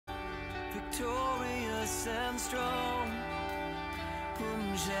victorious and strong.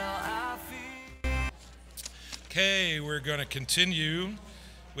 Whom shall I fear? Okay, we're going to continue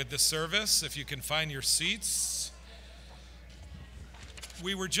with the service. If you can find your seats.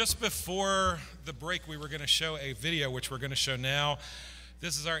 We were just before the break, we were going to show a video, which we're going to show now.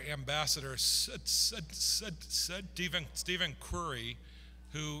 This is our ambassador, Stephen Curry,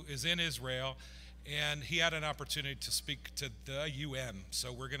 who is in Israel, and he had an opportunity to speak to the UN.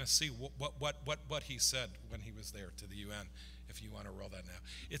 So we're going to see what he said when he was there to the UN, if you want to roll that now.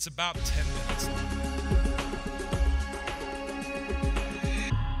 It's about 10 minutes long.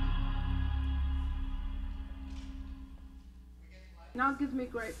 Now it gives me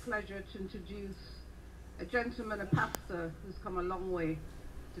great pleasure to introduce a gentleman, a pastor, who's come a long way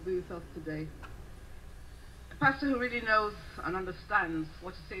to be with us today. A pastor who really knows and understands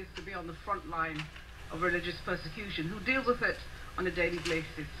what it is to be on the front line of religious persecution, who deals with it on a daily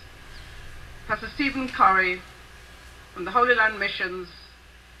basis. Pastor Stephen Curry from the Holy Land Missions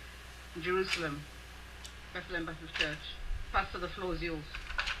in Jerusalem, Bethlehem Baptist Church. Pastor, the floor is yours.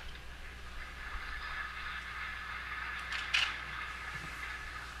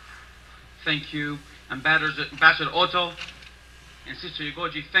 Thank you, Ambassador Otto and Sister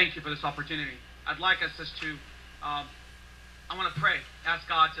Yugoji. Thank you for this opportunity. I'd like us just to, I want to pray, ask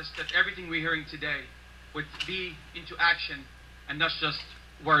God just that everything we're hearing today would be into action and not just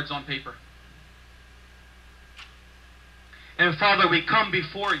words on paper. And Father, we come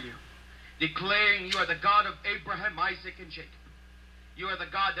before you, declaring you are the God of Abraham, Isaac, and Jacob. You are the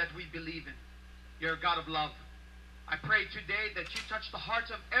God that we believe in. You're a God of love. I pray today that you touch the hearts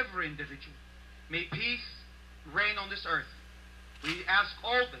of every individual. May peace reign on this earth. We ask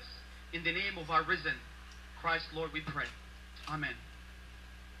all this in the name of our risen Christ, Lord, we pray. Amen.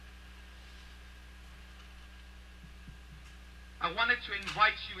 I wanted to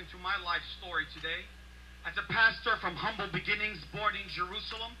invite you into my life story today. As a pastor from humble beginnings, born in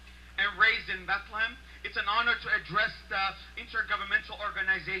Jerusalem and raised in Bethlehem, it's an honor to address the intergovernmental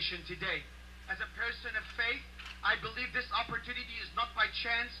organization today. As a person of faith, I believe this opportunity is not by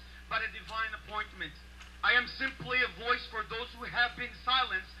chance, but a divine appointment. I am simply a voice for those who have been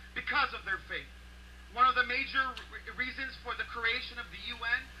silenced because of their faith. One of the major reasons for the creation of the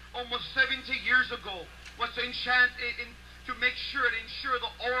UN almost 70 years ago was to make sure to ensure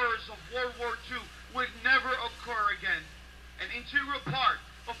the horrors of World War II would never occur again. An integral part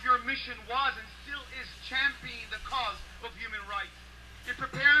of your mission was and still is championing the cause of human rights. In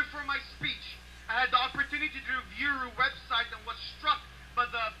preparing for my speech, I had the opportunity to review your website and was struck by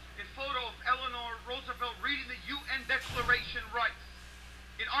the photo of Eleanor Roosevelt reading the UN Declaration Rights.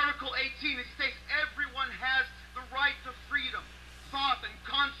 In Article 18, it states everyone has the right to freedom, thought, and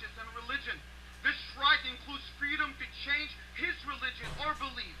conscience and religion. This right includes freedom to change his religion or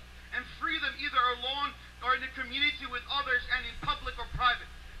belief, and freedom either alone or in a community with others and in public or private,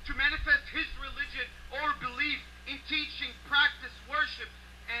 to manifest his religion or belief in teaching, practice, worship,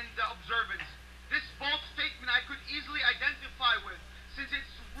 and observance. This bold statement I could easily identify with, since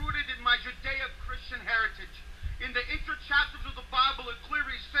it's rooted in my Judeo-Christian heritage. In the intro chapters of the Bible, it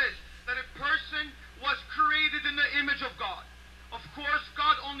clearly says that a person was created in the image of God. Of course,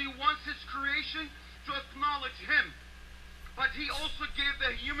 God only wants his creation to acknowledge him, but he also gave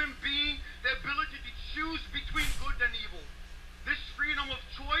the human being the ability to choose between good and evil. This freedom of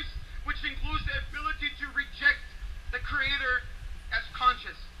choice, which includes the ability to reject the Creator as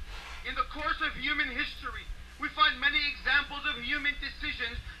conscious. In the course of human history, we find many examples of human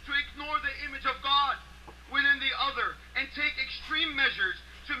decisions to ignore the image of God within the other and take extreme measures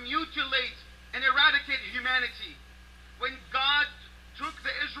to mutilate and eradicate humanity. When God took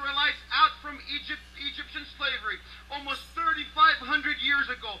the Israelites out from Egyptian slavery almost 3,500 years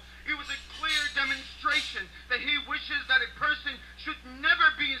ago, it was a clear demonstration that he wishes that a person should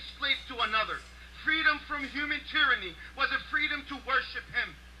never be enslaved to another. Freedom from human tyranny was a freedom to worship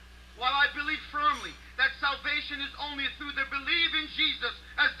him. While I believe firmly that salvation is only through the belief in Jesus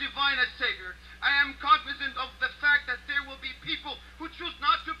as divine as Savior, I am cognizant of the fact that there will be people who choose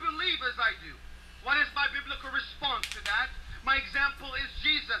not to believe as I do. What is my biblical response to that? My example is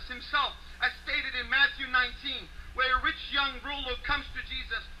Jesus himself, as stated in Matthew 19, where a rich young ruler comes to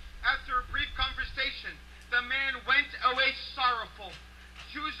Jesus. After a brief conversation, the man went away sorrowful,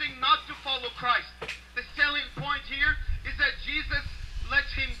 choosing not to follow Christ. The selling point here is that Jesus let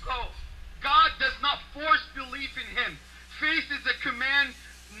him go. God does not force belief in him. Faith is a command,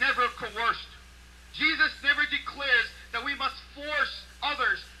 never coerced. Jesus never declared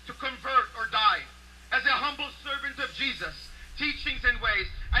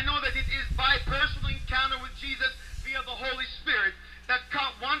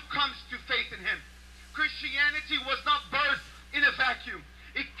Christianity was not birthed in a vacuum.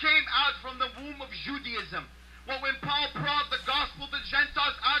 It came out from the womb of Judaism. Well, when Paul brought the gospel to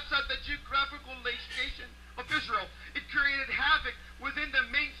Gentiles outside the geographical location of Israel, it created havoc within the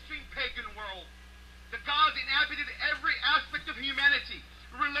mainstream pagan world. The gods inhabited every aspect of humanity,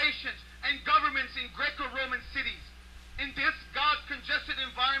 relations, and governments in Greco-Roman cities. In this God-congested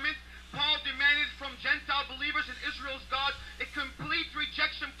environment, Paul demanded from Gentile believers in Israel's God a complete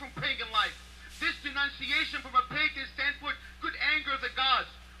rejection from pagan life. This denunciation from a pagan standpoint could anger the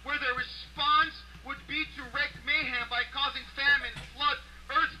gods, where their response would be to wreak mayhem by causing famine, flood,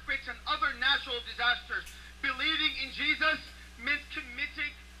 earthquakes, and other natural disasters. Believing in Jesus meant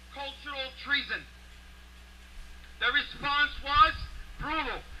committing cultural treason. The response was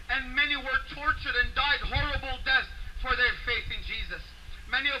brutal, and many were tortured and died horrible deaths for their faith in Jesus.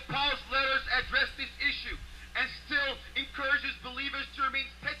 Many of Paul's letters address this issue and still encourages believers to remain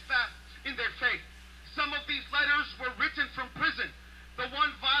steadfast in their faith. Some of these letters were written from prison. The one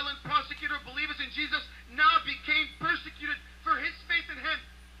violent prosecutor of believers in Jesus now became persecuted for his faith in him.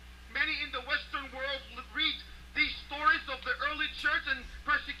 Many in the Western world read these stories of the early church and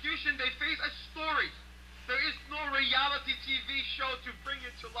persecution they face as stories. There is no reality TV show to bring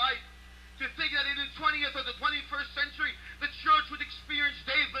it to life. To think that in the 20th or the 21st century, the church would experience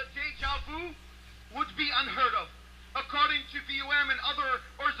deja vu would be unheard of. According to VUM and other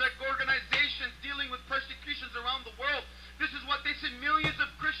organizations dealing with persecutions around the world, this is what they say: millions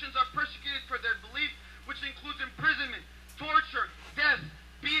of Christians are persecuted for their belief, which includes imprisonment, torture, death,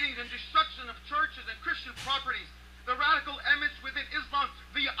 beatings, and destruction of churches and Christian properties. The radical elements within Islam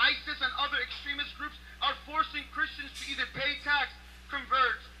via ISIS and other extremist groups are forcing Christians to either pay tax,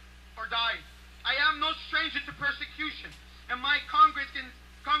 convert, or die. I am no stranger to persecution, and my congregants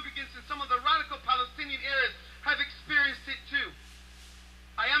in some of the radical Palestinian areas have experienced it too.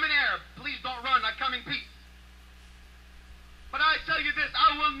 I am an Arab. Please don't run. I come in peace. But I tell you this,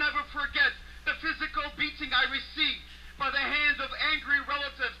 I will never forget the physical beating I received by the hands of angry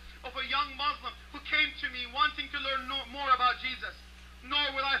relatives of a young Muslim who came to me wanting to learn more about Jesus. Nor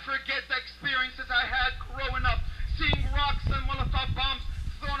will I forget the experiences I had growing up, seeing rocks and Molotov bombs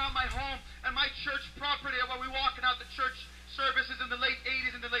thrown out my home and my church property while we walking out the church services in the late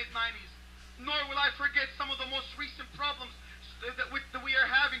 80s and the late 90s. Nor will I forget some of the most recent problems that we are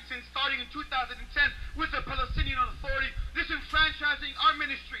having since starting in 2010 with the Palestinian Authority, disenfranchising our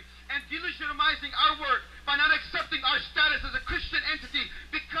ministry and delegitimizing our work by not accepting our status as a Christian entity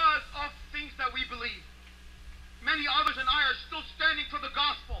because of things that we believe. Many others and I are still standing for the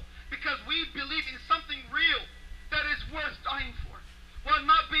gospel because we believe in something real that is worth dying for, while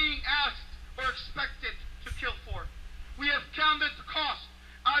not being asked or expected to kill for. We have counted the cost.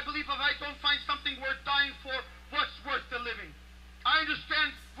 I believe if I don't find something worth dying for, what's worth the living? I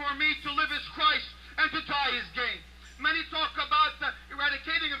understand for me to live is Christ and to die is gain. Many talk about the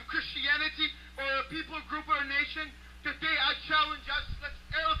eradicating of Christianity or a people group or a nation. Today I challenge us, let's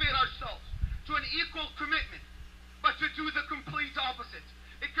elevate ourselves to an equal commitment, but to do the complete opposite.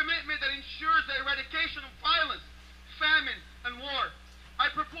 A commitment that ensures the eradication of violence, famine, and war.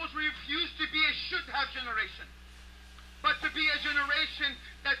 I propose we refuse to be a should-have generation, but to be a generation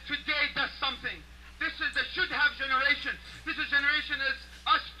that today does something. This is the should-have generation. This is a generation as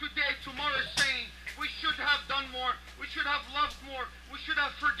us today, tomorrow is saying, we should have done more, we should have loved more, we should have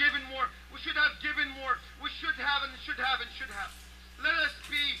forgiven more, we should have given more, we should have and should have and should have. Let us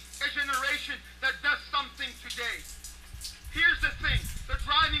be a generation that does something today. Here's the thing, the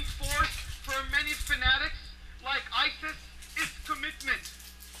driving force for many fanatics like ISIS is commitment.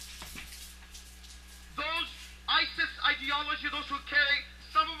 Those ISIS ideology, those who carry,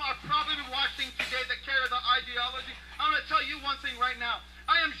 some of them are probably watching today that carry the ideology. I'm going to tell you one thing right now.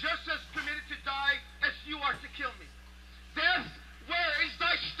 I am just as committed to die as you are to kill me. Death, where is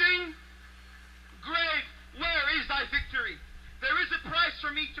thy sting? Grave, where is thy victory? There is a price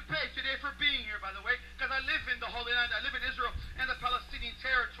for me to pay today for being here, by the way, because I live in the Holy Land. I live in Israel and the Palestinians.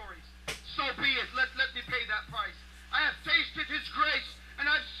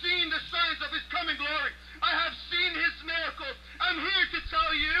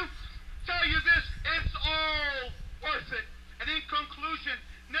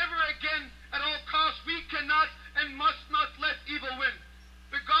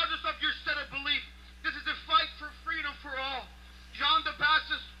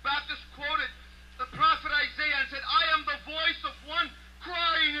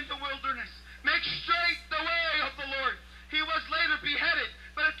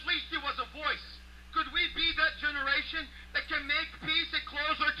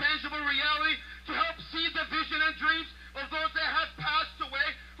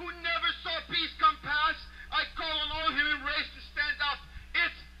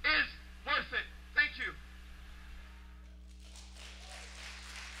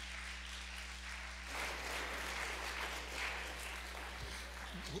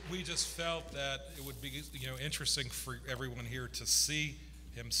 We just felt that it would be, interesting for everyone here to see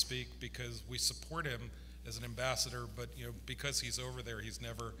him speak, because we support him as an ambassador, but, because he's over there, he's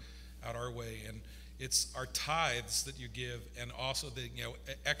never out our way. And it's our tithes that you give, and also the,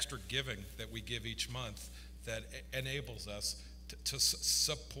 extra giving that we give each month that enables us to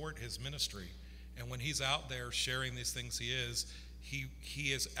support his ministry. And when he's out there sharing these things, he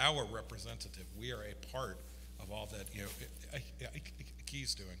is our representative. We are a part of all that,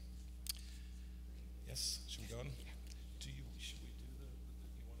 he's doing. Yes, should we go on? Should we do you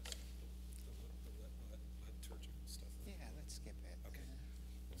want to the liturgical stuff? Yeah, let's skip it. Okay.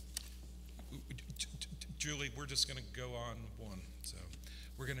 Julie, we're just going to go on one. So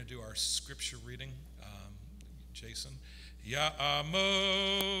we're going to do our scripture reading. Jason.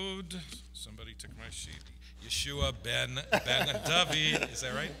 Ya'amod. Somebody took my sheet. Yeshua ben David. Is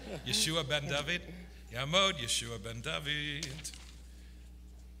that right? Yeshua ben David. Ya'amod Yeshua ben David.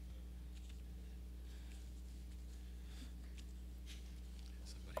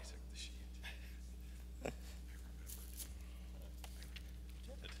 Somebody took the sheet. I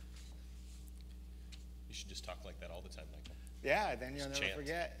remembered. You should just talk like that all the time, Michael. Yeah, then you'll Just never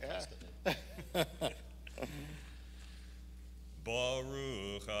chant. forget. Yeah.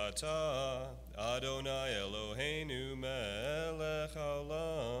 Baruch atah Adonai Eloheinu melech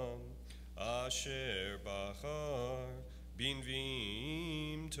haolam asher bachar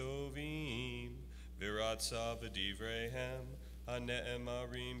binvim tovim v'ratza v'divreihem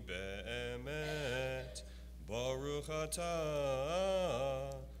hane'emarim be'emet. Baruch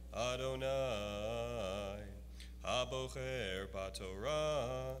atah Adonai habocher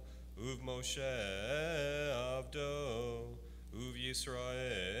b'torah uv Moshe avdo uv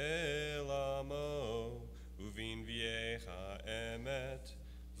Yisrael amo uvin v'yecha emet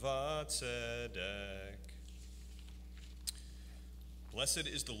v'tzedek. Blessed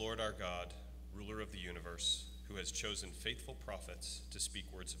is the Lord our God, ruler of the universe, who has chosen faithful prophets to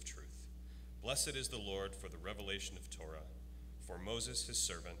speak words of truth. Blessed is the Lord for the revelation of Torah, for Moses his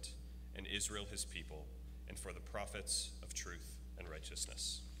servant, and Israel his people, and for the prophets of truth and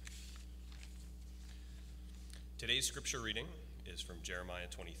righteousness. Today's scripture reading is from Jeremiah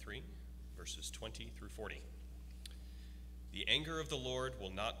 23, verses 20 through 40. The anger of the Lord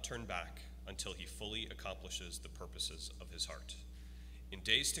will not turn back until he fully accomplishes the purposes of his heart. In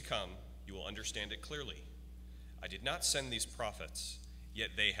days to come, you will understand it clearly. I did not send these prophets,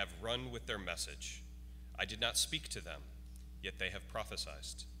 yet they have run with their message. I did not speak to them, yet they have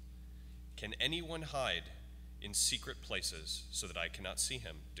prophesied. Can anyone hide in secret places so that I cannot see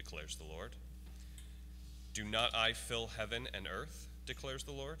him, declares the Lord? Do not I fill heaven and earth, declares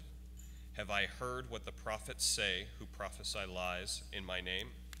the Lord? Have I heard what the prophets say who prophesy lies in my name?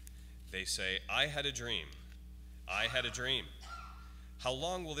 They say, I had a dream. I had a dream. How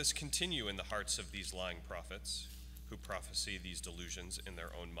long will this continue in the hearts of these lying prophets who prophesy these delusions in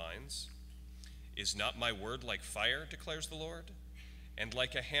their own minds? Is not my word like fire, declares the Lord, and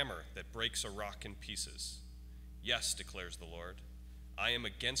like a hammer that breaks a rock in pieces? Yes, declares the Lord. I am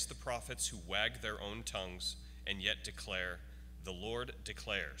against the prophets who wag their own tongues and yet declare, the Lord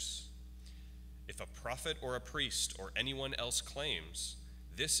declares. If a prophet or a priest or anyone else claims,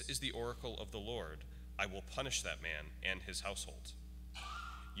 this is the oracle of the Lord, I will punish that man and his household.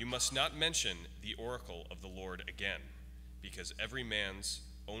 You must not mention the oracle of the Lord again, because every man's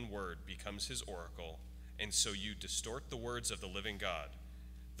own word becomes his oracle, and so you distort the words of the living God,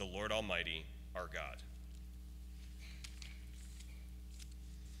 the Lord Almighty, our God.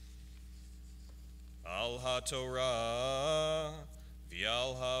 Al ha-Torah,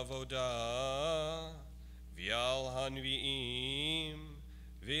 v'al ha-Vodah, v'al ha-Nevi'im,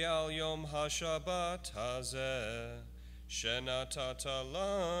 v'al yom ha-Shabbat hazeh, shenatata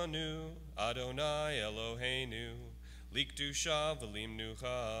lanu, Adonai Eloheinu, likdusha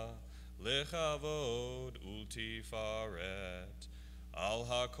v'limnucha, lechavod ultifaret. Al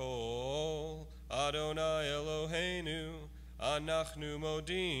ha-Kol, Adonai Eloheinu, anachnu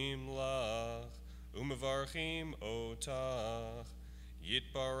modim lach, umevarchim otach,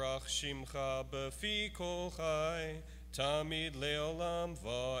 yitbarach shimcha befi kol chai, tamid leolam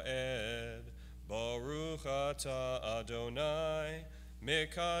va'ed, baruch ata Adonai,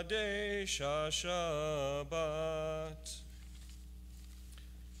 mekadesh ha-Shabbat.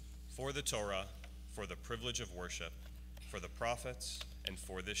 For the Torah, for the privilege of worship, for the prophets, and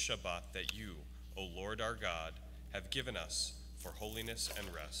for this Shabbat that you, O Lord our God, have given us for holiness and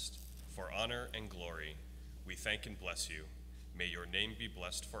rest, for honor and glory, we thank and bless you. May your name be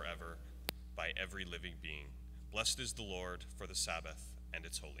blessed forever by every living being. Blessed is the Lord for the Sabbath and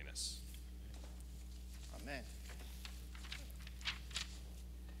its holiness. Amen.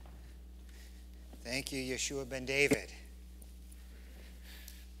 Thank you, Yeshua ben David.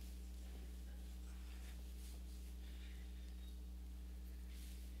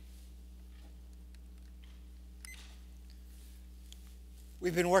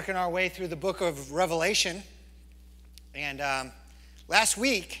 We've been working our way through the book of Revelation, and last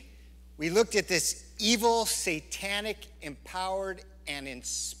week we looked at this evil, satanic, empowered, and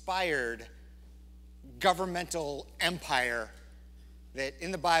inspired governmental empire that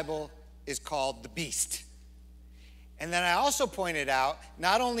in the Bible is called the beast. And then I also pointed out,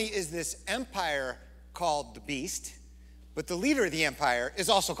 not only is this empire called the beast, but the leader of the empire is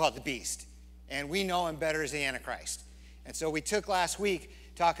also called the beast. And we know him better as the Antichrist. And so we took last week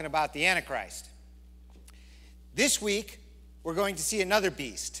talking about the Antichrist. This week, we're going to see another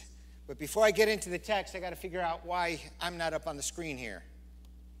beast. But before I get into the text, I got to figure out why I'm not up on the screen here.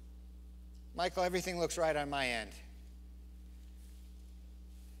 Michael, everything looks right on my end.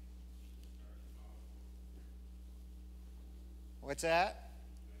 What's that?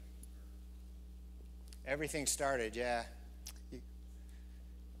 Everything started, yeah.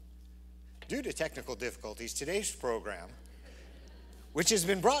 Due to technical difficulties, today's program, which has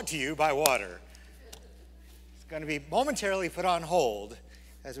been brought to you by water, is going to be momentarily put on hold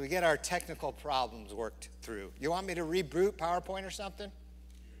as we get our technical problems worked through. You want me to reboot PowerPoint or something?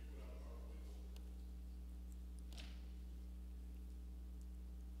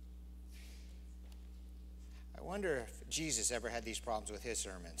 I wonder if Jesus ever had these problems with his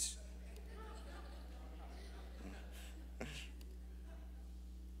sermons.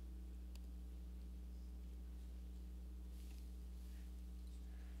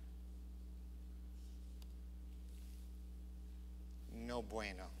 No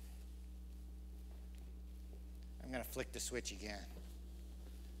bueno. I'm going to flick the switch again.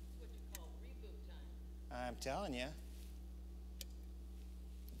 What you call reboot time. I'm telling you.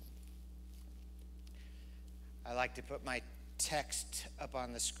 I like to put my text up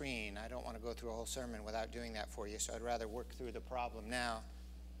on the screen. I don't want to go through a whole sermon without doing that for you, so I'd rather work through the problem now.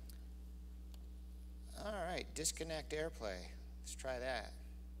 All right, disconnect AirPlay. Let's try that.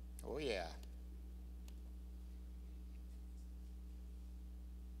 Oh, yeah.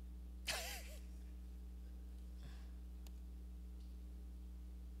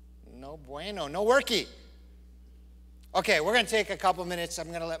 No bueno, no worky. Okay, we're going to take a couple minutes. I'm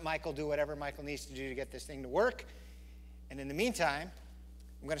going to let Michael do whatever Michael needs to do to get this thing to work. And in the meantime,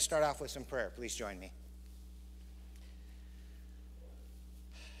 I'm going to start off with some prayer. Please join me.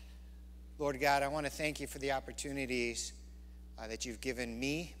 Lord God, I want to thank you for the opportunities that you've given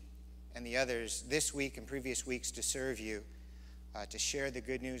me and the others this week and previous weeks to serve you, to share the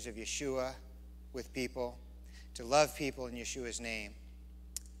good news of Yeshua with people, to love people in Yeshua's name.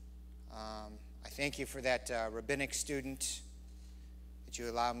 I thank you for that rabbinic student that you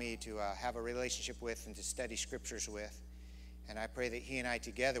allow me to have a relationship with and to study scriptures with. And I pray that he and I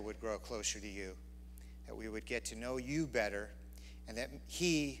together would grow closer to you, that we would get to know you better, and that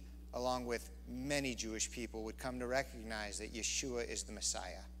he, along with many Jewish people, would come to recognize that Yeshua is the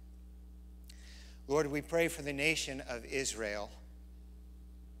Messiah. Lord, we pray for the nation of Israel.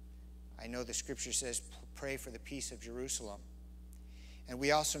 I know the scripture says, pray for the peace of Jerusalem. And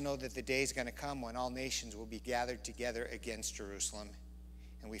we also know that the day is going to come when all nations will be gathered together against Jerusalem.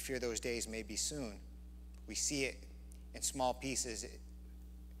 And we fear those days may be soon. We see it in small pieces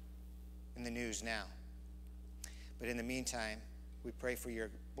in the news now. But in the meantime, we pray for your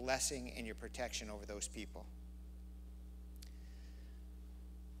blessing and your protection over those people.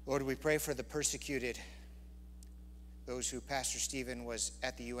 Lord, we pray for the persecuted, those who Pastor Stephen was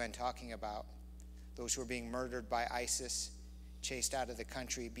at the UN talking about, those who are being murdered by ISIS, chased out of the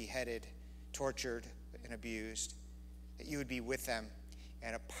country, beheaded, tortured, and abused, that you would be with them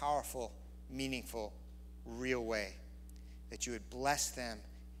in a powerful, meaningful, real way, that you would bless them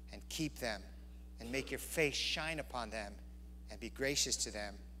and keep them and make your face shine upon them and be gracious to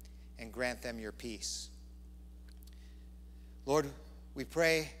them and grant them your peace. Lord, we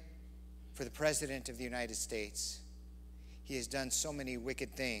pray for the President of the United States. He has done so many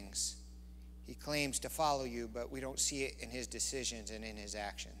wicked things. He claims to follow you, but we don't see it in his decisions and in his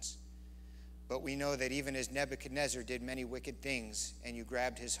actions. But we know that even as Nebuchadnezzar did many wicked things, and you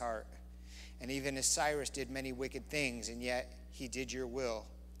grabbed his heart, and even as Cyrus did many wicked things, and yet he did your will,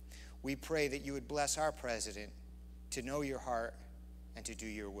 we pray that you would bless our president to know your heart and to do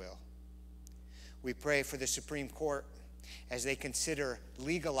your will. We pray for the Supreme Court as they consider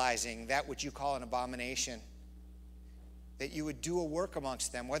legalizing that which you call an abomination, that you would do a work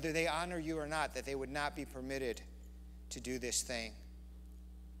amongst them, whether they honor you or not, that they would not be permitted to do this thing.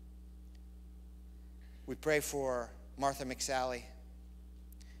 We pray for Martha McSally,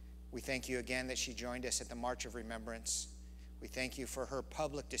 We thank you again that she joined us at the March of Remembrance. We thank you for her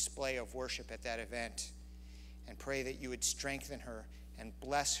public display of worship at that event, and pray that you would strengthen her and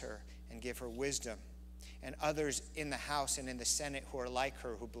bless her and give her wisdom, and others in the House and in the Senate who are like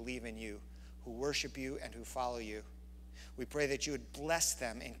her, who believe in you, who worship you, and who follow you. We pray that you would bless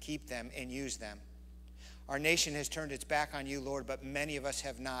them and keep them and use them. Our nation has turned its back on you, Lord, but many of us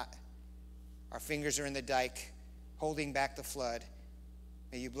have not. Our fingers are in the dike, holding back the flood.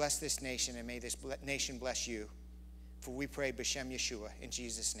 May you bless this nation, and may this nation bless you. For we pray B'Shem Yeshua, in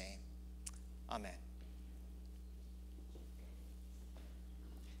Jesus' name. Amen.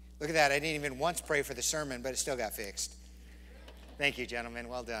 Look at that. I didn't even once pray for the sermon, but it still got fixed. Thank you, gentlemen.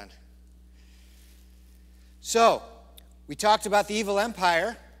 Well done. So, we talked about the evil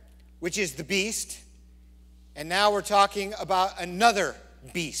empire, which is the beast. And now we're talking about another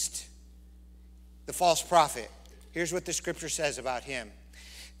beast, the false prophet. Here's what the scripture says about him.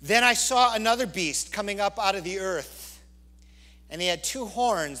 Then I saw another beast coming up out of the earth, and he had 2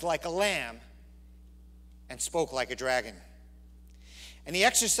 horns like a lamb and spoke like a dragon. And he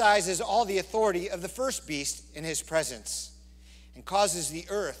exercises all the authority of the first beast in his presence, and causes the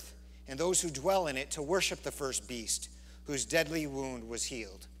earth and those who dwell in it to worship the first beast, whose deadly wound was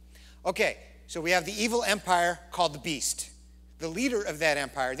healed. Okay, so we have the evil empire called the beast. The leader of that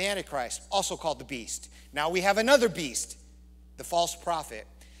empire, the Antichrist, also called the beast. Now we have another beast, the false prophet.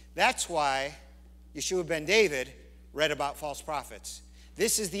 That's why Yeshua ben David read about false prophets.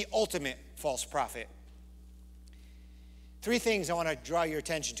 This is the ultimate false prophet. 3 things I want to draw your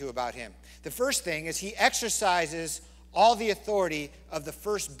attention to about him. The first thing is he exercises all the authority of the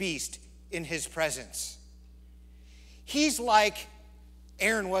first beast in his presence. He's like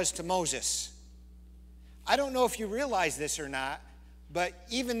Aaron was to Moses. I don't know if you realize this or not, but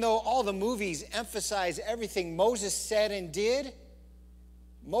even though all the movies emphasize everything Moses said and did,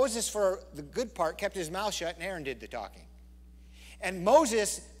 Moses, for the good part, kept his mouth shut, and Aaron did the talking. And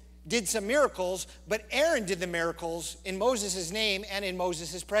Moses did some miracles, but Aaron did the miracles in Moses' name and in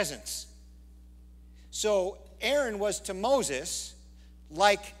Moses' presence. So Aaron was to Moses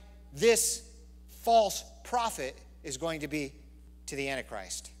like this false prophet is going to be to the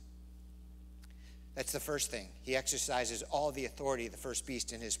Antichrist. That's the first thing. He exercises all the authority of the first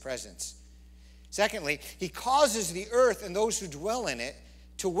beast in his presence. Secondly, he causes the earth and those who dwell in it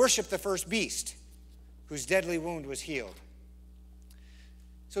to worship the first beast, whose deadly wound was healed.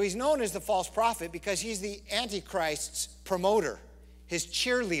 So he's known as the false prophet because he's the Antichrist's promoter, his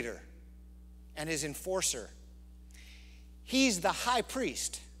cheerleader, and his enforcer. He's the high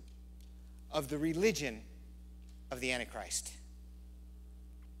priest of the religion of the Antichrist.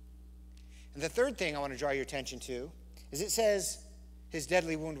 And the third thing I want to draw your attention to is it says his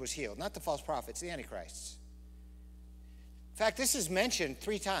deadly wound was healed. Not the false prophets, the Antichrist's. In fact, this is mentioned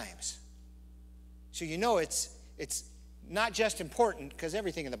 3 times. So you know it's not just important because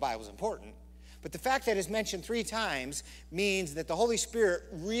everything in the Bible is important, but the fact that it's mentioned 3 times means that the Holy Spirit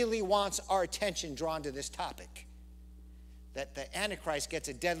really wants our attention drawn to this topic, that the Antichrist gets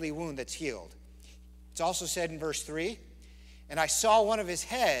a deadly wound that's healed. It's also said in verse 3, and I saw one of his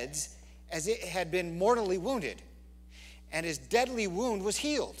heads as it had been mortally wounded, and his deadly wound was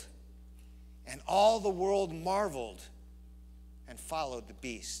healed. And all the world marveled and followed the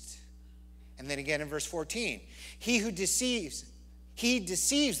beast. And then again in verse 14, he deceives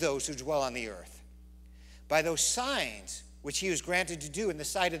those who dwell on the earth by those signs which he was granted to do in the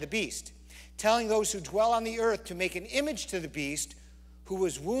sight of the beast, telling those who dwell on the earth to make an image to the beast who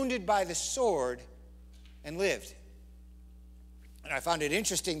was wounded by the sword and lived. And I found it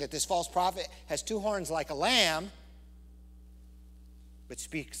interesting that this false prophet has 2 horns like a lamb, but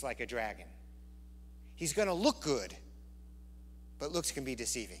speaks like a dragon. He's going to look good, but looks can be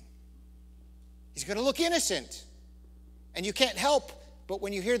deceiving. He's going to look innocent, and you can't help but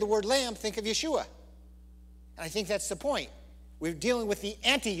when you hear the word lamb, think of Yeshua. And I think that's the point. We're dealing with the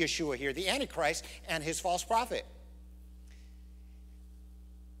anti-Yeshua here, the Antichrist and his false prophet.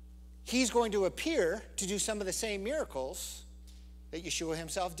 He's going to appear to do some of the same miracles that Yeshua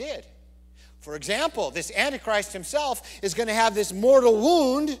himself did. For example, this Antichrist himself is going to have this mortal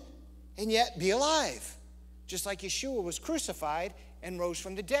wound and yet be alive, just like Yeshua was crucified and rose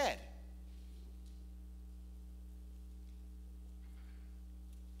from the dead.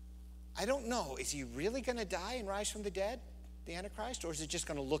 I don't know, is he really going to die and rise from the dead, the Antichrist, or is it just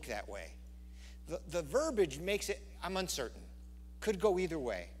going to look that way? The verbiage makes it, I'm uncertain. Could go either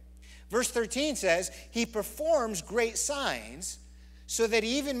way. Verse 13 says, he performs great signs so that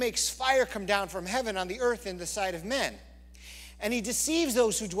he even makes fire come down from heaven on the earth in the sight of men. And he deceives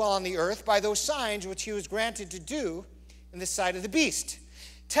those who dwell on the earth by those signs which he was granted to do in the sight of the beast,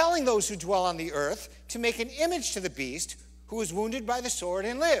 telling those who dwell on the earth to make an image to the beast who was wounded by the sword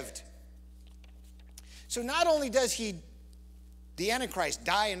and lived. So not only does the Antichrist,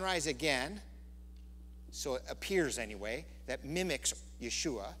 die and rise again, so it appears anyway, that mimics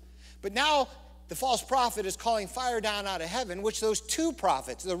Yeshua, but now the false prophet is calling fire down out of heaven, which those two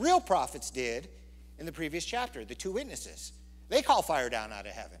prophets, the real prophets, did in the previous chapter, the two witnesses. They call fire down out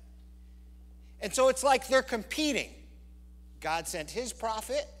of heaven. And so it's like they're competing. God sent his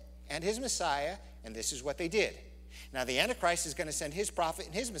prophet and his Messiah, and this is what they did. Now the Antichrist is going to send his prophet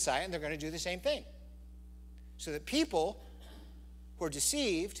and his Messiah, and they're going to do the same thing. So that people who are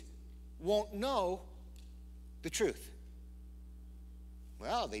deceived won't know the truth.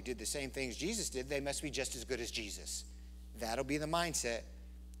 Well, they did the same things Jesus did. They must be just as good as Jesus. That'll be the mindset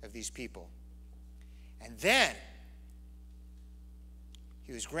of these people. And then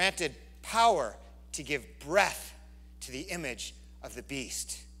he was granted power to give breath to the image of the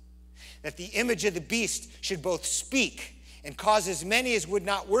beast. That the image of the beast should both speak and cause as many as would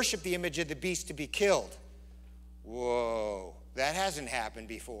not worship the image of the beast to be killed. Whoa, that hasn't happened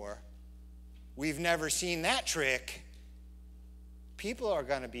before. We've never seen that trick. People are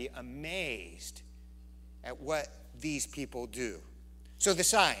going to be amazed at what these people do. So the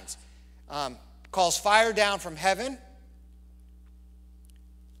signs. Calls fire down from heaven.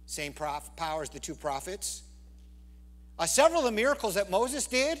 Same power as the two prophets. Several of the miracles that Moses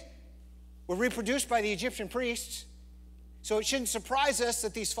did were reproduced by the Egyptian priests. So it shouldn't surprise us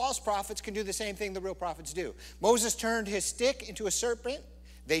that these false prophets can do the same thing the real prophets do. Moses turned his stick into a serpent.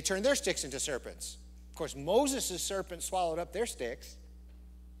 They turned their sticks into serpents. Of course, Moses' serpent swallowed up their sticks.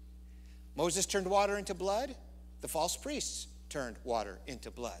 Moses turned water into blood. The false priests turned water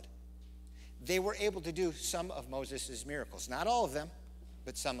into blood. They were able to do some of Moses' miracles. Not all of them,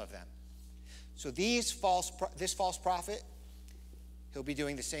 but some of them. So this false prophet, he'll be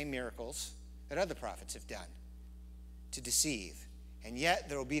doing the same miracles that other prophets have done to deceive. And yet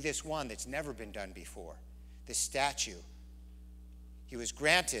there will be this one that's never been done before, this statue. He was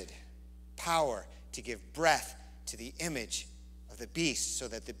granted power to give breath to the image of the beast, so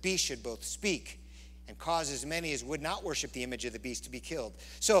that the beast should both speak and cause as many as would not worship the image of the beast to be killed.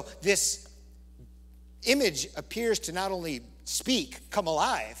 So this image appears to not only speak, come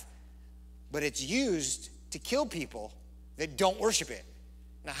alive, but it's used to kill people that don't worship it.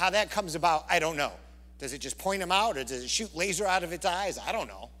 Now, how that comes about, I don't know. Does it just point them out, or does it shoot laser out of its eyes? I don't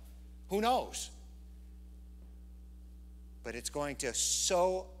know. Who knows? But it's going to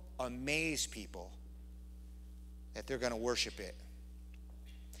so amaze people that they're going to worship it.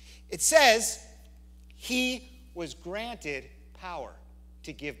 It says he was granted power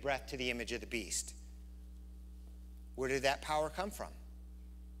to give breath to the image of the beast. Where did that power come from?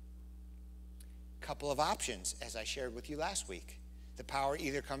 A couple of options, as I shared with you last week. The power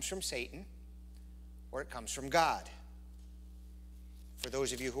either comes from Satan or it comes from God. For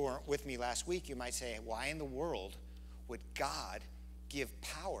those of you who weren't with me last week, you might say, why in the world would God give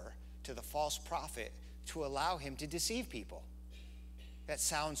power to the false prophet to allow him to deceive people? That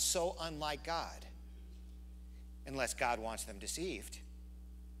sounds so unlike God, unless God wants them deceived.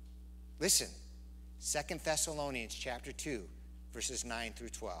 Listen, 2 Thessalonians chapter 2, verses 9 through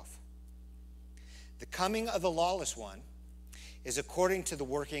 12. The coming of the lawless one is according to the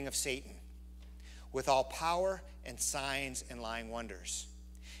working of Satan, with all power and signs and lying wonders,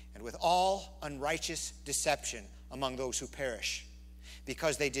 and with all unrighteous deception among those who perish,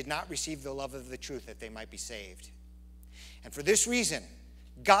 because they did not receive the love of the truth that they might be saved. And for this reason,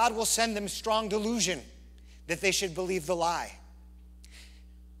 God will send them strong delusion that they should believe the lie,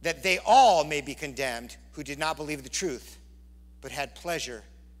 that they all may be condemned who did not believe the truth, but had pleasure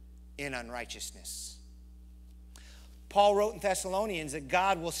in unrighteousness. Paul wrote in Thessalonians that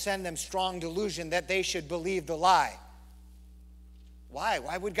God will send them strong delusion that they should believe the lie. Why?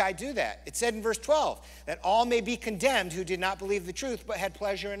 Why would God do that? It said in verse 12 that all may be condemned who did not believe the truth but had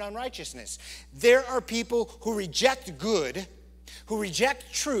pleasure in unrighteousness. There are people who reject good, who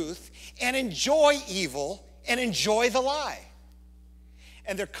reject truth, and enjoy evil and enjoy the lie.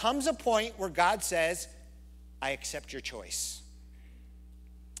 And there comes a point where God says, I accept your choice.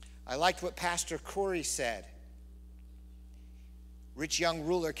 I liked what Pastor Corey said. Rich young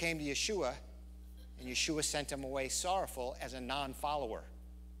ruler came to Yeshua, and Yeshua sent him away sorrowful as a non-follower.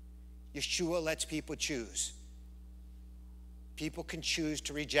 Yeshua lets people choose. People can choose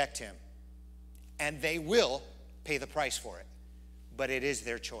to reject him, and they will pay the price for it, but it is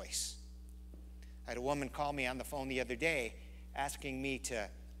their choice. I had a woman call me on the phone the other day asking me to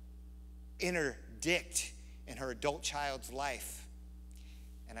interdict in her adult child's life,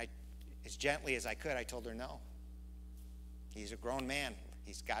 and as gently as I could, I told her no. He's a grown man.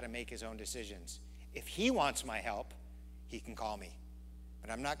 He's got to make his own decisions. If he wants my help, he can call me.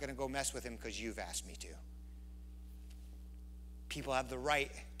 But I'm not going to go mess with him because you've asked me to. People have the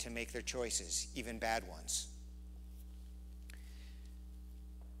right to make their choices, even bad ones.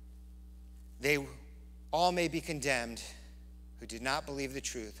 They all may be condemned who did not believe the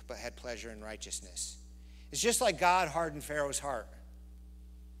truth but had pleasure in righteousness. It's just like God hardened Pharaoh's heart.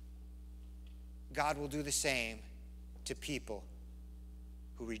 God will do the same to people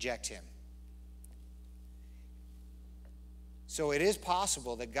who reject him. So it is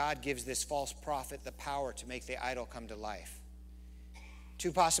possible that God gives this false prophet the power to make the idol come to life.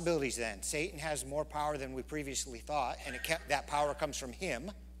 Two possibilities then. Satan has more power than we previously thought, and that power comes from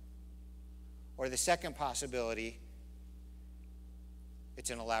him. Or the second possibility, it's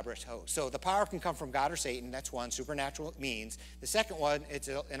an elaborate hoax. So the power can come from God or Satan. That's one, supernatural means. The second one, it's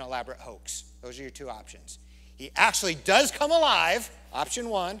an elaborate hoax. Those are your two options. He actually does come alive, option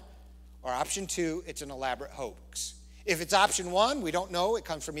one, or option two, it's an elaborate hoax. If it's option one, we don't know. It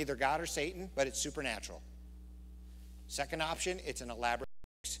comes from either God or Satan, but it's supernatural. Second option, it's an elaborate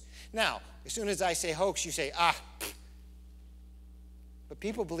hoax. Now, as soon as I say hoax, you say, But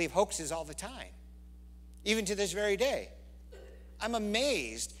people believe hoaxes all the time, even to this very day. I'm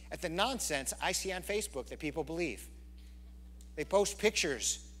amazed at the nonsense I see on Facebook that people believe. They post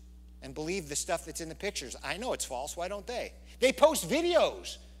pictures and believe the stuff that's in the pictures. I know it's false. Why don't they? They post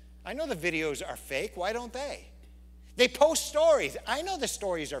videos. I know the videos are fake. Why don't they? They post stories. I know the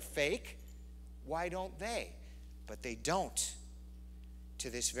stories are fake. Why don't they? But they don't to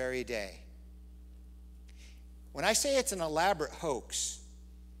this very day. When I say it's an elaborate hoax,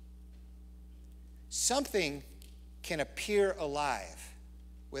 something can appear alive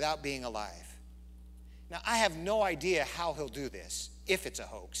without being alive. Now, I have no idea how he'll do this, if it's a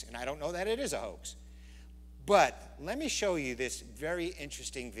hoax, and I don't know that it is a hoax. But let me show you this very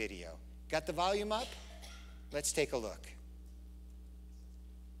interesting video. Got the volume up? Let's take a look.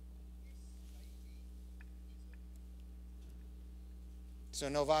 So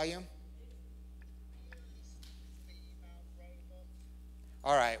no volume?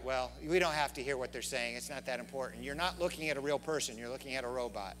 All right, well, we don't have to hear what they're saying. It's not that important. You're not looking at a real person. You're looking at a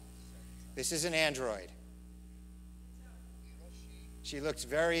robot. This is an android. She looks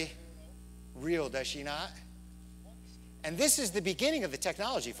very real, does she not? And this is the beginning of the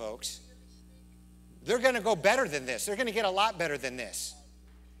technology, folks. They're going to go better than this. They're going to get a lot better than this.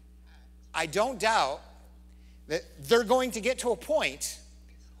 I don't doubt that they're going to get to a point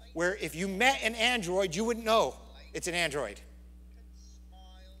where if you met an android, you wouldn't know it's an android.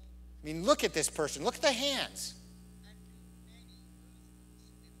 I mean, look at this person. Look at the hands.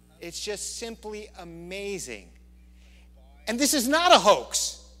 It's just simply amazing. And this is not a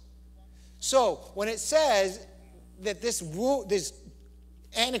hoax. So when it says that this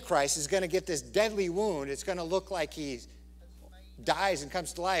Antichrist is going to get this deadly wound, it's going to look like he dies and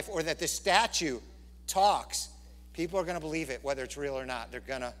comes to life, or that this statue talks, people are going to believe it, whether it's real or not. They're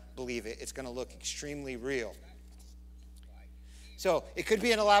going to believe it. It's going to look extremely real. So it could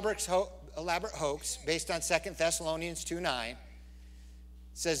be an elaborate hoax based on 2 Thessalonians 2:9. It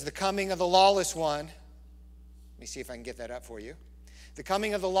says, the coming of the lawless one. Let me see if I can get that up for you. The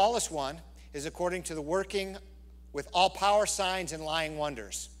coming of the lawless one is according to the working with all power, signs, and lying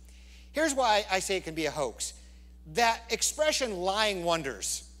wonders. Here's why I say it can be a hoax. That expression, lying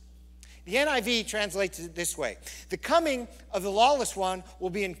wonders. The NIV translates it this way. The coming of the lawless one will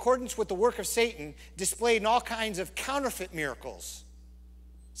be in accordance with the work of Satan, displayed in all kinds of counterfeit miracles,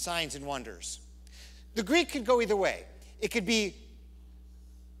 signs, and wonders. The Greek could go either way. It could be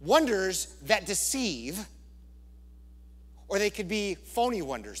wonders that deceive, or they could be phony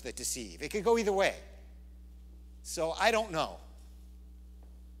wonders that deceive. It could go either way. So I don't know.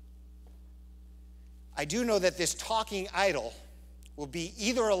 I do know that this talking idol will be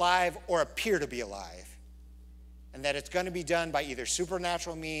either alive or appear to be alive, and that it's going to be done by either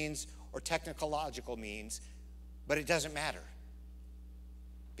supernatural means or technological means, but it doesn't matter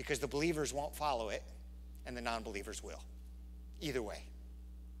because the believers won't follow it and the non-believers will. Either way.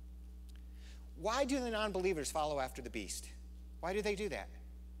 Why do the non-believers follow after the beast? Why do they do that?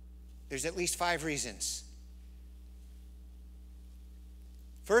 There's at least 5 reasons.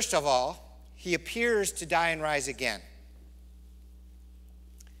 First of all, he appears to die and rise again.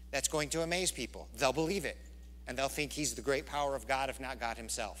 That's going to amaze people. They'll believe it, and they'll think he's the great power of God, if not God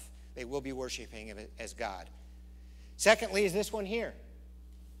himself. They will be worshiping him as God. Secondly is this one here.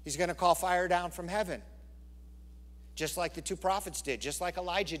 He's going to call fire down from heaven, just like the 2 prophets did, just like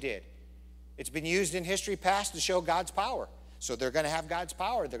Elijah did. It's been used in history past to show God's power. So they're going to have God's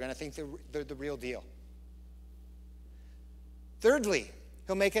power. They're going to think they're the real deal. Thirdly,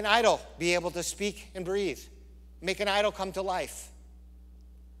 He'll make an idol be able to speak and breathe. Make an idol come to life.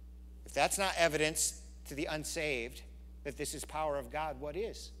 If that's not evidence to the unsaved that this is power of God, what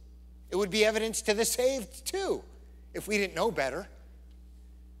is? It would be evidence to the saved too, if we didn't know better.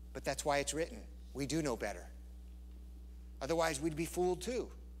 But that's why it's written. We do know better. Otherwise, we'd be fooled too.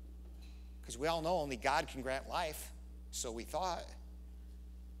 Because we all know only God can grant life, so we thought.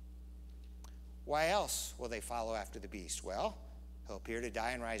 Why else will they follow after the beast? Well, he'll appear to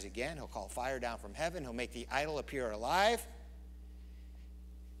die and rise again. He'll call fire down from heaven. He'll make the idol appear alive.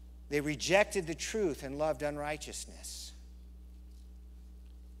 They rejected the truth and loved unrighteousness.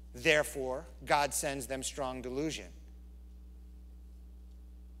 Therefore, God sends them strong delusion.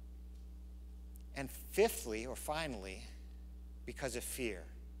 And fifthly, or finally, because of fear.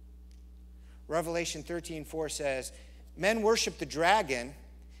 Revelation 13:4 says, men worshiped the dragon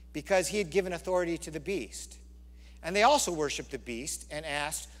because he had given authority to the beast. And they also worshiped the beast and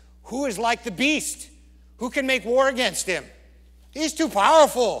asked, who is like the beast? Who can make war against him? He's too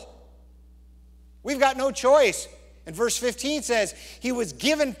powerful. We've got no choice. And verse 15 says, he was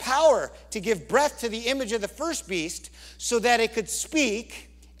given power to give breath to the image of the first beast so that it could speak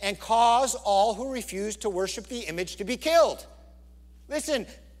and cause all who refused to worship the image to be killed. Listen,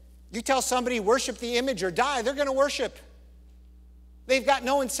 you tell somebody worship the image or die, they're going to worship. They've got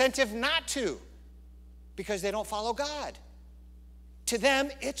no incentive not to because they don't follow God. To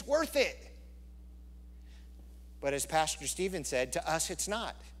them, it's worth it. But as Pastor Stephen said, to us it's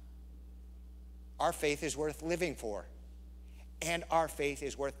not. Our faith is worth living for, and our faith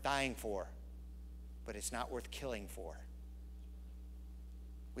is worth dying for, but it's not worth killing for.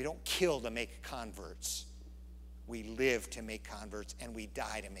 We don't kill to make converts. We live to make converts, and we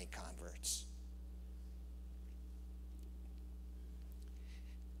die to make converts.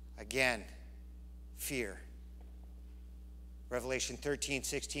 Again, fear. Revelation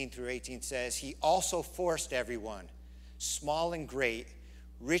 13:16-18 says, he also forced everyone, small and great,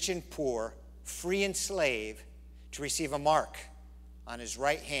 rich and poor, free and slave, to receive a mark on his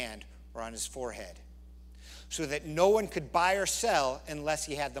right hand or on his forehead, so that no one could buy or sell unless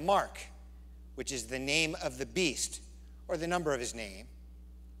he had the mark, which is the name of the beast, or the number of his name.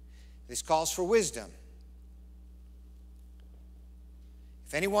 This calls for wisdom.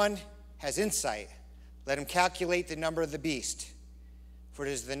 If anyone has insight, let him calculate the number of the beast, for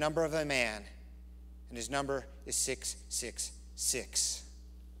it is the number of a man, and his number is 666.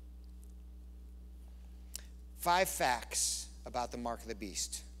 5 facts about the mark of the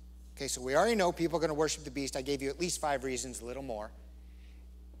beast. Okay, so we already know people are going to worship the beast. I gave you at least 5 reasons, a little more.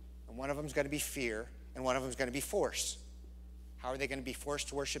 And one of them is going to be fear, and one of them is going to be force. How are they going to be forced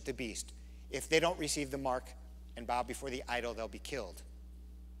to worship the beast? If they don't receive the mark and bow before the idol, they'll be killed.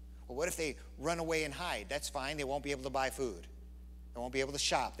 Well, what if they run away and hide? That's fine. They won't be able to buy food. They won't be able to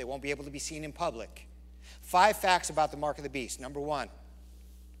shop. They won't be able to be seen in public. 5 facts about the mark of the beast. Number 1,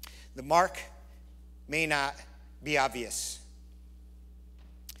 the mark may not be obvious.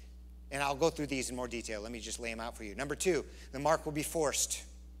 And I'll go through these in more detail. Let me just lay them out for you. Number 2, the mark will be forced.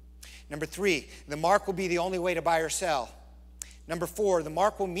 Number 3, the mark will be the only way to buy or sell. Number 4, the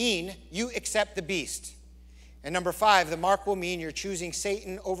mark will mean you accept the beast. And number 5, the mark will mean you're choosing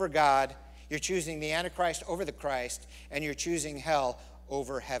Satan over God, you're choosing the Antichrist over the Christ, and you're choosing hell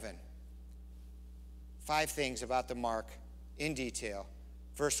over heaven. 5 things about the mark in detail.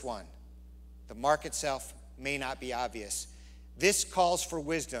 Verse 1, the mark itself may not be obvious. This calls for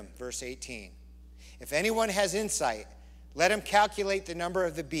wisdom, verse 18. If anyone has insight, let him calculate the number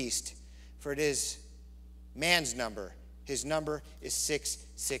of the beast, for it is man's number. His number is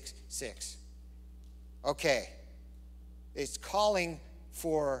 666. Okay, it's calling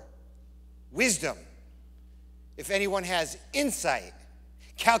for wisdom. If anyone has insight,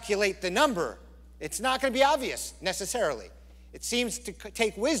 calculate the number. It's not going to be obvious necessarily. It seems to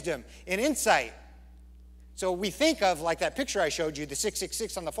take wisdom and insight. So we think of, like that picture I showed you, the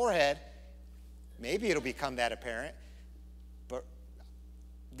 666 on the forehead. Maybe it'll become that apparent. But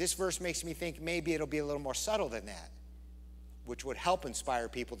this verse makes me think maybe it'll be a little more subtle than that, which would help inspire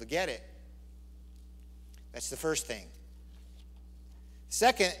people to get it. That's the first thing.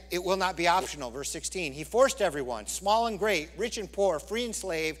 Second, it will not be optional. Verse 16, he forced everyone, small and great, rich and poor, free and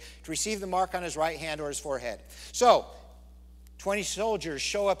slave, to receive the mark on his right hand or his forehead. So, 20 soldiers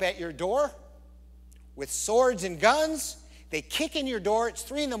show up at your door with swords and guns. They kick in your door. It's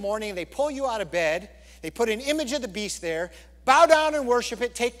 3 a.m. They pull you out of bed. They put an image of the beast there. Bow down and worship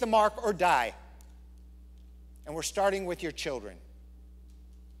it. Take the mark or die. And we're starting with your children.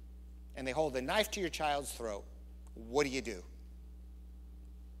 And they hold a knife to your child's throat. What do?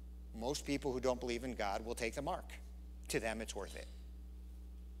 Most people who don't believe in God will take the mark. To them, it's worth it.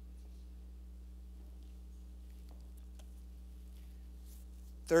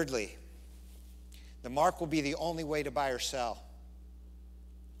 Thirdly, the mark will be the only way to buy or sell.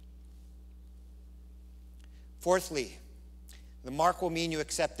 Fourthly, the mark will mean you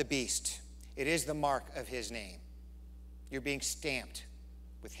accept the beast. It is the mark of his name. You're being stamped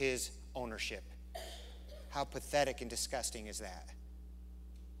with his ownership. How pathetic and disgusting is that?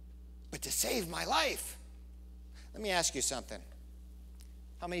 But to save my life, let me ask you something.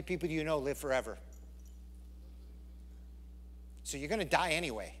 How many people do you know live forever? So you're going to die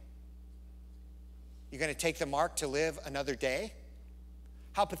anyway. You're going to take the mark to live another day?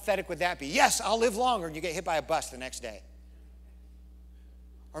 How pathetic would that be? Yes, I'll live longer, and you get hit by a bus the next day.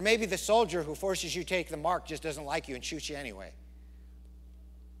 Or maybe the soldier who forces you to take the mark just doesn't like you and shoots you anyway.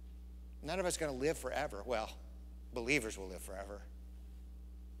 None of us are going to live forever. Well, believers will live forever.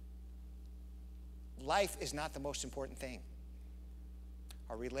 Life is not the most important thing.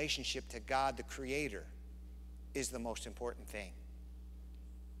 Our relationship to God, the Creator, is the most important thing.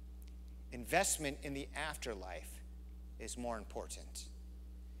 Investment in the afterlife is more important.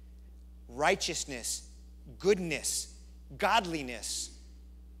 Righteousness, goodness, godliness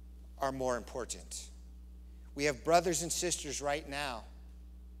are more important. We have brothers and sisters right now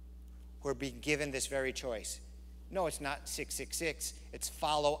who are being given this very choice. No, it's not 666. It's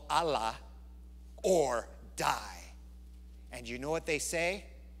follow Allah or die. And you know what they say?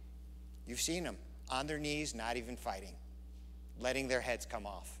 You've seen them on their knees, not even fighting, letting their heads come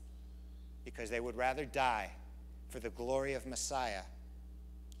off, because they would rather die for the glory of Messiah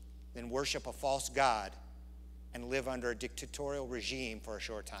than worship a false god and live under a dictatorial regime for a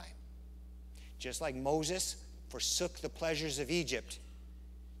short time. Just like Moses forsook the pleasures of Egypt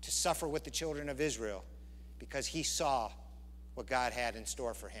to suffer with the children of Israel because he saw what God had in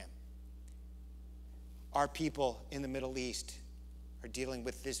store for him. Our people in the Middle East are dealing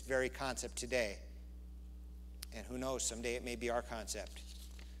with this very concept today. And who knows, someday it may be our concept.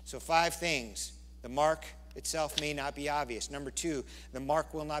 So 5 things. The mark itself may not be obvious. Number 2, the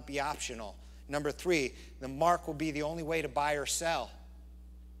mark will not be optional. Number 3, the mark will be the only way to buy or sell.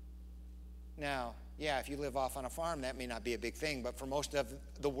 Now, yeah, if you live off on a farm, that may not be a big thing, but for most of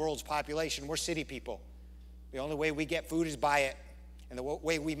the world's population, we're city people. The only way we get food is buy it. And the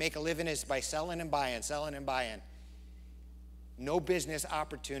way we make a living is by selling and buying, selling and buying. No business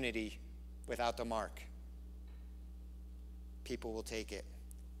opportunity without the mark. People will take it.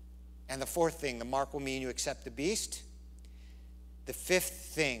 And the 4th thing, the mark will mean you accept the beast. The 5th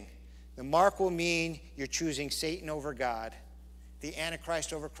thing, the mark will mean you're choosing Satan over God, the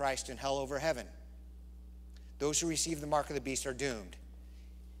Antichrist over Christ, and hell over heaven. Those who receive the mark of the beast are doomed.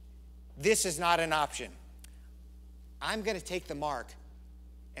 This is not an option. I'm going to take the mark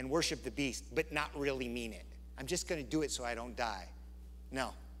and worship the beast, but not really mean it. I'm just going to do it so I don't die.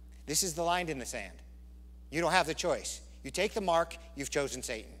 No. This is the line in the sand. You don't have the choice. You take the mark, you've chosen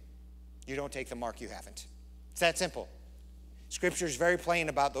Satan. You don't take the mark, you haven't. It's that simple. Scripture is very plain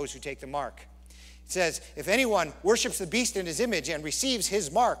about those who take the mark. It says, if anyone worships the beast in his image and receives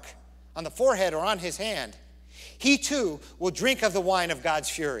his mark on the forehead or on his hand, he too will drink of the wine of God's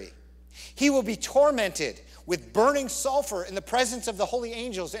fury. He will be tormented with burning sulfur in the presence of the holy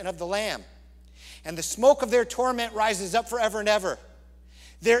angels and of the Lamb. And the smoke of their torment rises up forever and ever.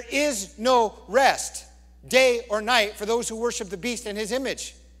 There is no rest, day or night, for those who worship the beast in his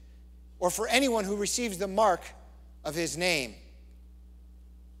image, or for anyone who receives the mark of his name.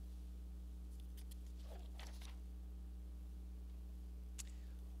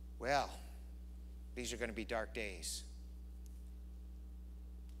 Well, these are going to be dark days.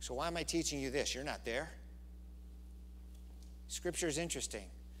 So why am I teaching you this? You're not there. Scripture is interesting.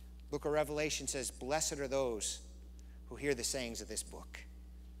 Book of Revelation says, blessed are those who hear the sayings of this book.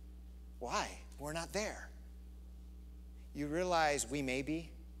 Why? We're not there. You realize we may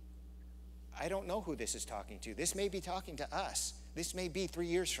be? I don't know who this is talking to. This may be talking to us. This may be 3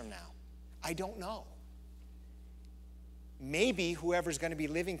 years from now. I don't know. Maybe whoever's going to be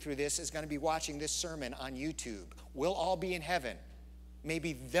living through this is going to be watching this sermon on YouTube. We'll all be in heaven.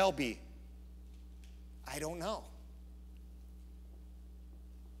 Maybe they'll be. I don't know.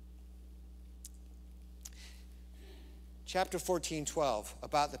 Chapter 14:12,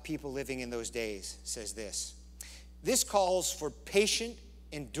 about the people living in those days, says this. This calls for patient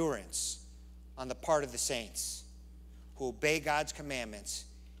endurance on the part of the saints who obey God's commandments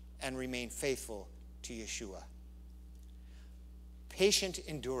and remain faithful to Yeshua. Patient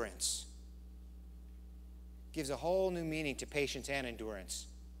endurance gives a whole new meaning to patience and endurance.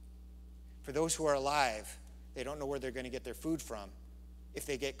 For those who are alive, they don't know where they're going to get their food from. If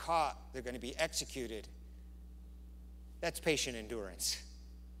they get caught, they're going to be executed. That's patient endurance.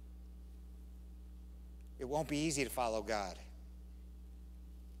 It won't be easy to follow God.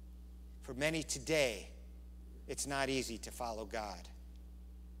 For many today, it's not easy to follow God.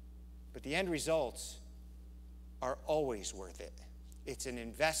 But the end results are always worth it. It's an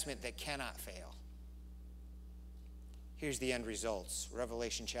investment that cannot fail. Here's the end results.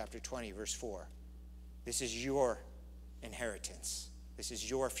 Revelation chapter 20, verse 4. This is your inheritance. This is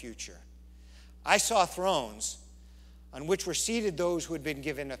your future. I saw thrones on which were seated those who had been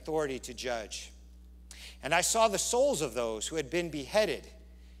given authority to judge. And I saw the souls of those who had been beheaded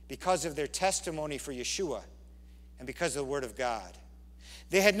because of their testimony for Yeshua and because of the word of God.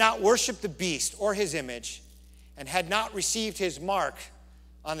 They had not worshipped the beast or his image and had not received his mark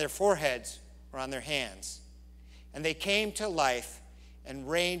on their foreheads or on their hands. And they came to life and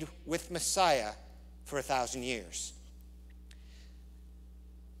reigned with Messiah for 1,000 years.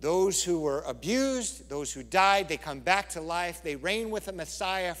 Those who were abused, those who died, they come back to life. They reign with the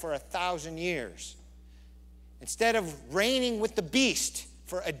Messiah for 1,000 years. Instead of reigning with the beast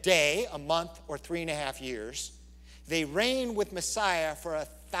for a day, a month, or 3.5 years, they reign with Messiah for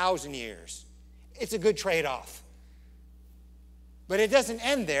 1,000 years. It's a good trade-off. But it doesn't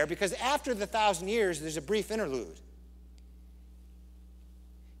end there, because after the 1,000 years, there's a brief interlude.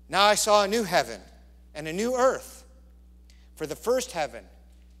 Now I saw a new heaven and a new earth, for the first heaven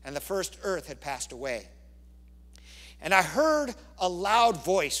and the first earth had passed away. And I heard a loud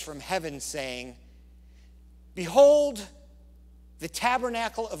voice from heaven saying, Behold, the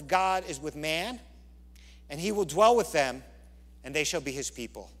tabernacle of God is with man, and he will dwell with them, and they shall be his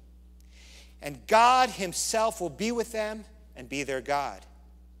people. And God himself will be with them and be their God.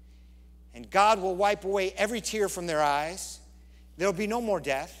 And God will wipe away every tear from their eyes. There will be no more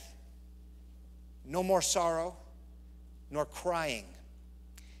death, no more sorrow, nor crying.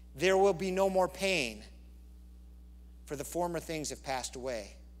 There will be no more pain, for the former things have passed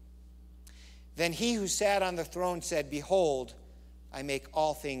away. Then he who sat on the throne said, Behold, I make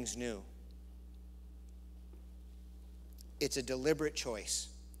all things new. It's a deliberate choice.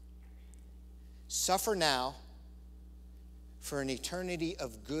 Suffer now for an eternity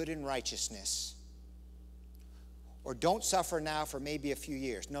of good and righteousness. Or don't suffer now for maybe a few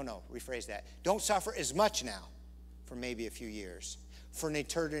years. No, rephrase that. Don't suffer as much now for maybe a few years. For an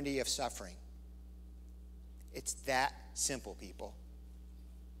eternity of suffering. It's that simple, people.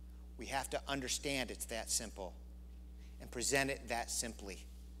 We have to understand it's that simple and present it that simply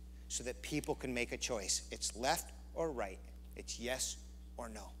so that people can make a choice. It's left or right. It's yes or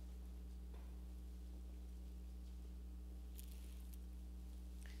no.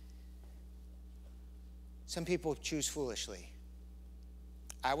 Some people choose foolishly.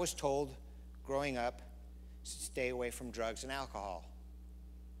 I was told growing up to stay away from drugs and alcohol,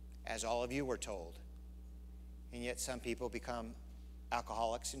 as all of you were told. And yet some people become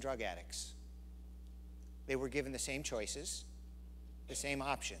alcoholics and drug addicts. They were given the same choices, the same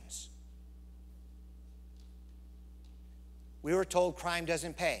options. We were told crime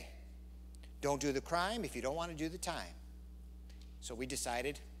doesn't pay. Don't do the crime if you don't want to do the time. So we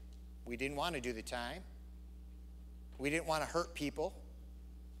decided we didn't want to do the time. We didn't want to hurt people.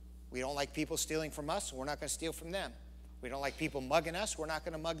 We don't like people stealing from us, so we're not going to steal from them. We don't like people mugging us, we're not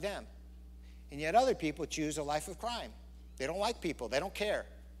going to mug them. And yet other people choose a life of crime. They don't like people. They don't care.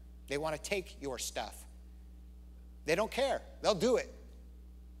 They want to take your stuff. They don't care. They'll do it.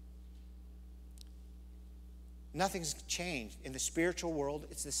 Nothing's changed. In the spiritual world,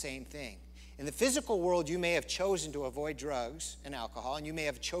 it's the same thing. In the physical world, you may have chosen to avoid drugs and alcohol, and you may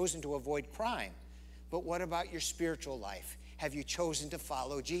have chosen to avoid crime. But what about your spiritual life? Have you chosen to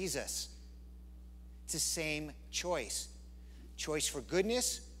follow Jesus? It's the same choice. Choice for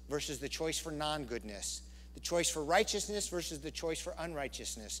goodness versus the choice for non-goodness. The choice for righteousness versus the choice for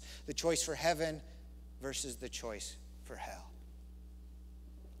unrighteousness. The choice for heaven versus the choice for hell.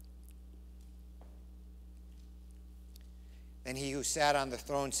 Then he who sat on the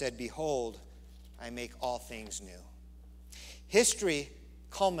throne said, Behold, I make all things new. History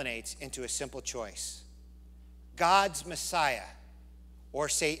culminates into a simple choice. God's Messiah or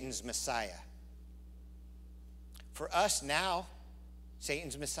Satan's Messiah. For us now,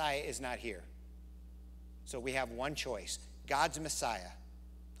 Satan's Messiah is not here. So we have one choice. God's Messiah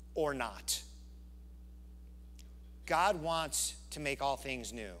or not. God wants to make all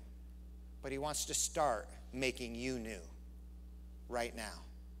things new, but he wants to start making you new right now.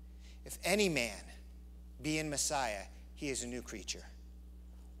 If any man be in Messiah, he is a new creature.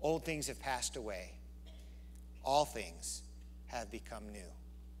 Old things have passed away. All things have become new.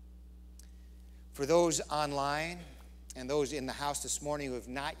 For those online and those in the house this morning who have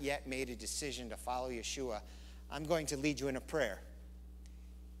not yet made a decision to follow Yeshua, I'm going to lead you in a prayer.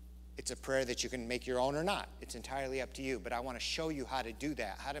 It's a prayer that you can make your own or not. It's entirely up to you. But I want to show you how to do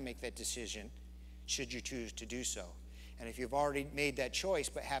that, how to make that decision should you choose to do so. And if you've already made that choice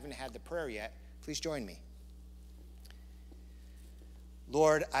but haven't had the prayer yet, please join me.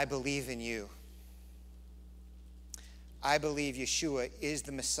 Lord, I believe in you. I believe Yeshua is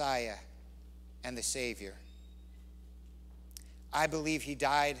the Messiah and the Savior. I believe he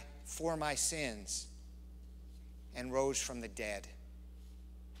died for my sins and rose from the dead.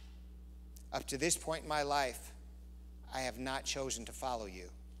 Up to this point in my life, I have not chosen to follow you,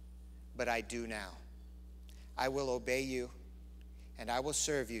 but I do now. I will obey you, and I will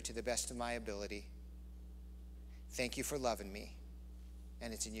serve you to the best of my ability. Thank you for loving me,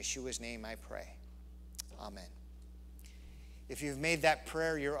 and it's in Yeshua's name I pray. Amen. If you've made that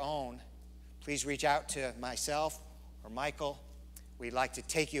prayer your own, please reach out to myself or Michael. We'd like to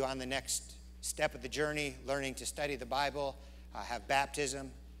take you on the next step of the journey, learning to study the Bible, have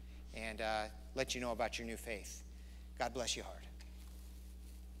baptism, and let you know about your new faith. God bless you hard.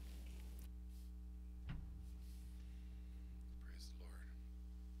 Praise the Lord.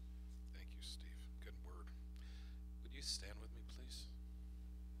 Thank you, Steve. Good word. Would you stand with me, please?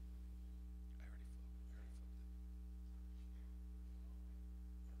 I already flipped it. Let's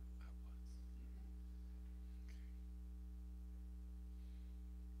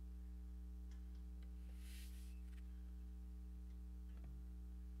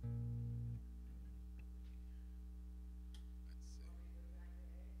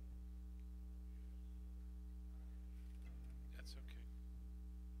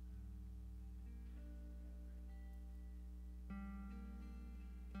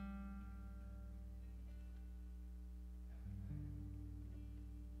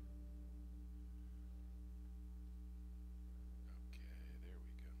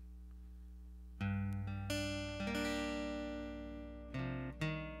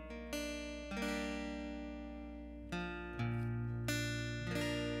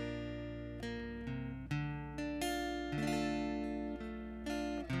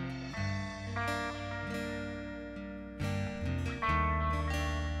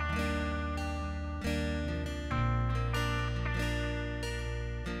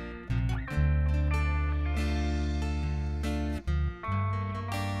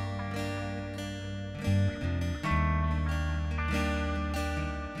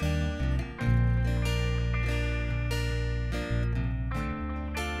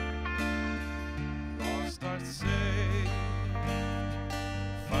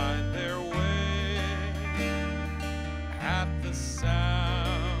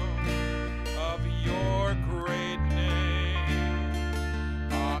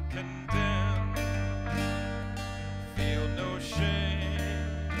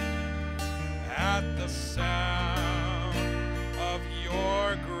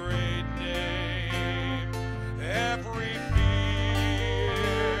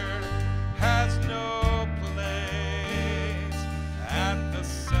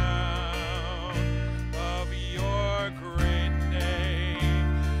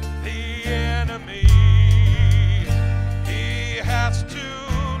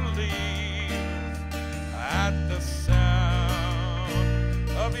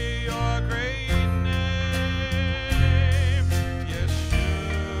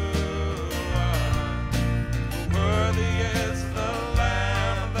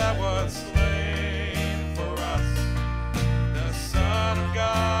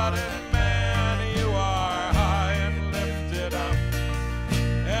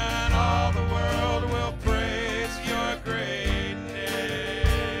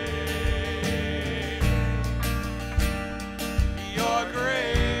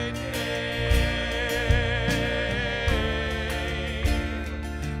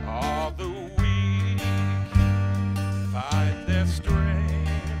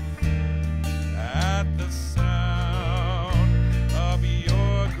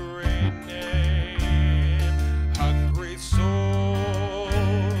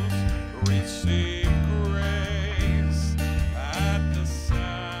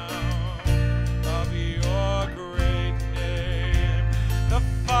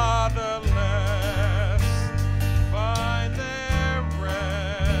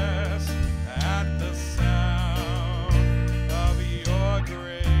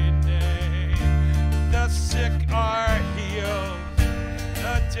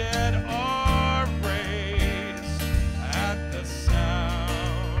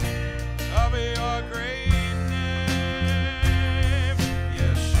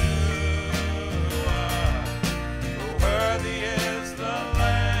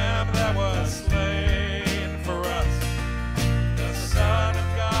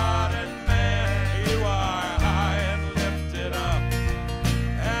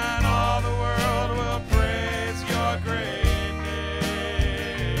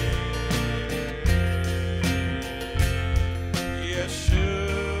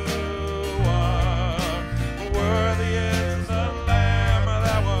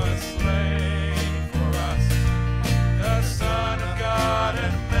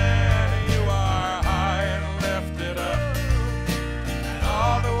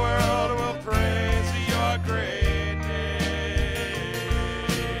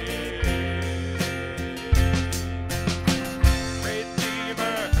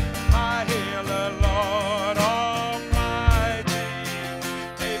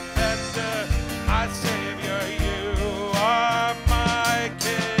my Savior, you are my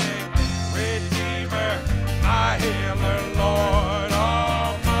King, Redeemer, my healer, Lord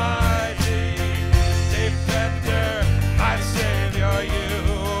Almighty, Defender, my Savior, you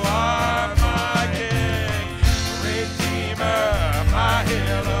are my King, Redeemer, my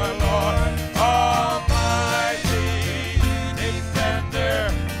healer, Lord Almighty,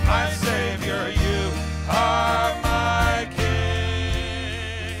 Defender, my Savior, you are my King.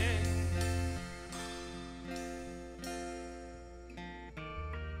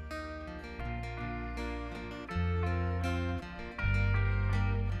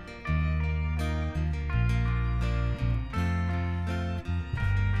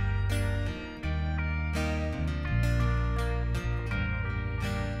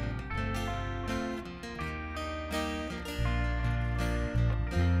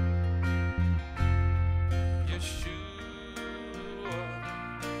 Yeshua,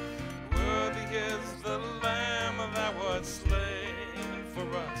 worthy is the Lamb that was slain for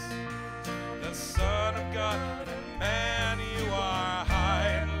us, the Son of God, and man, you are high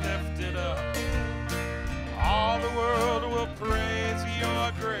and lifted up. All the world will praise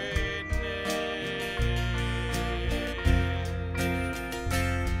your great name.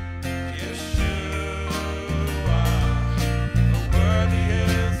 Yeshua, worthy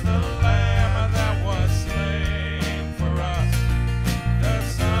is the Lamb that was slain for us, the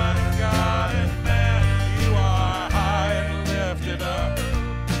Son of God and man, you are high and lifted up,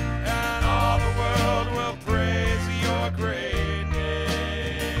 and all the world will praise your great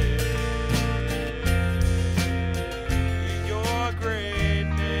name. Your great name.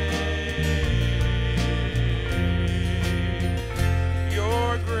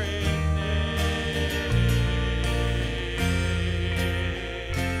 Your great name.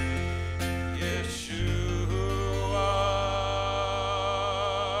 Yeshua.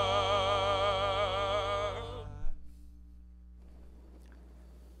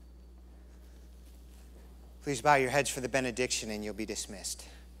 Please bow your heads for the benediction and you'll be dismissed.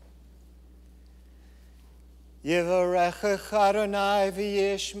 Yivarechech Adonai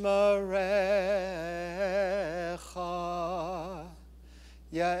v'yishmerecha.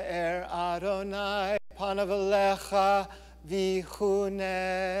 Ya'er Adonai panav elecha v'chunecha.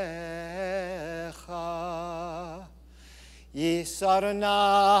 Yis Adonai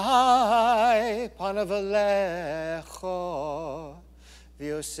panav elecha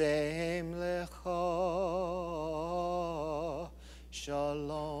v'yosem lecha.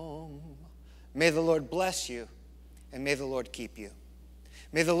 Shalom. May the Lord bless you, and may the Lord keep you.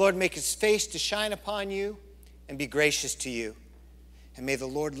 May the Lord make his face to shine upon you and be gracious to you. And may the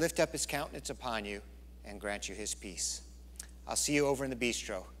Lord lift up his countenance upon you and grant you his peace. I'll see you over in the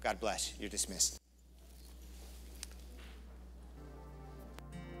bistro. God bless. You're dismissed.